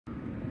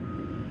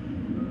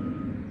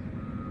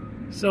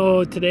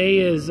So today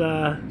is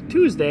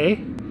Tuesday,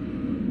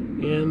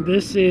 and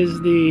this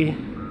is the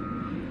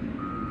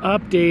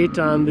update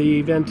on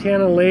the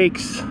Ventana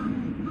Lakes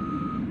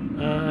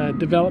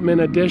Development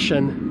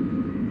Addition.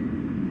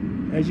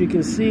 As you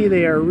can see,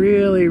 they are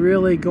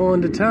really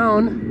going to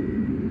town.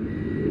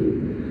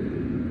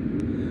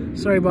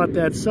 Sorry about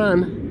that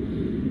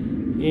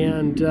sun.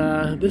 And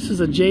this is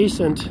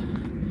adjacent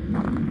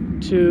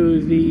to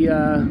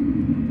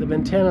the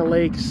Ventana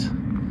Lakes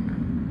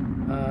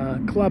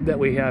club that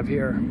we have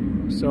here.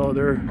 So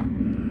they're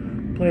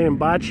playing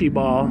bocce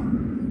ball.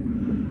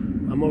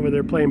 I'm over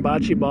there playing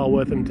bocce ball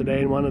with them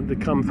today and wanted to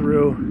come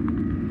through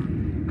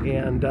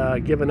and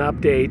give an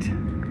update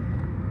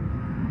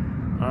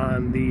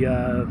on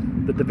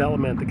the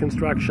development, the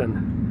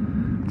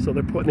construction. So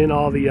they're putting in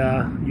all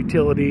the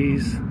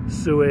utilities,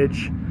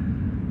 sewage,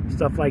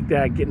 stuff like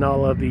that, getting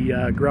all of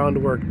the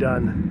groundwork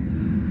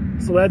done.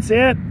 So that's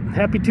it.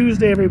 Happy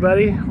Tuesday,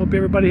 everybody. Hope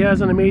everybody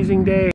has an amazing day.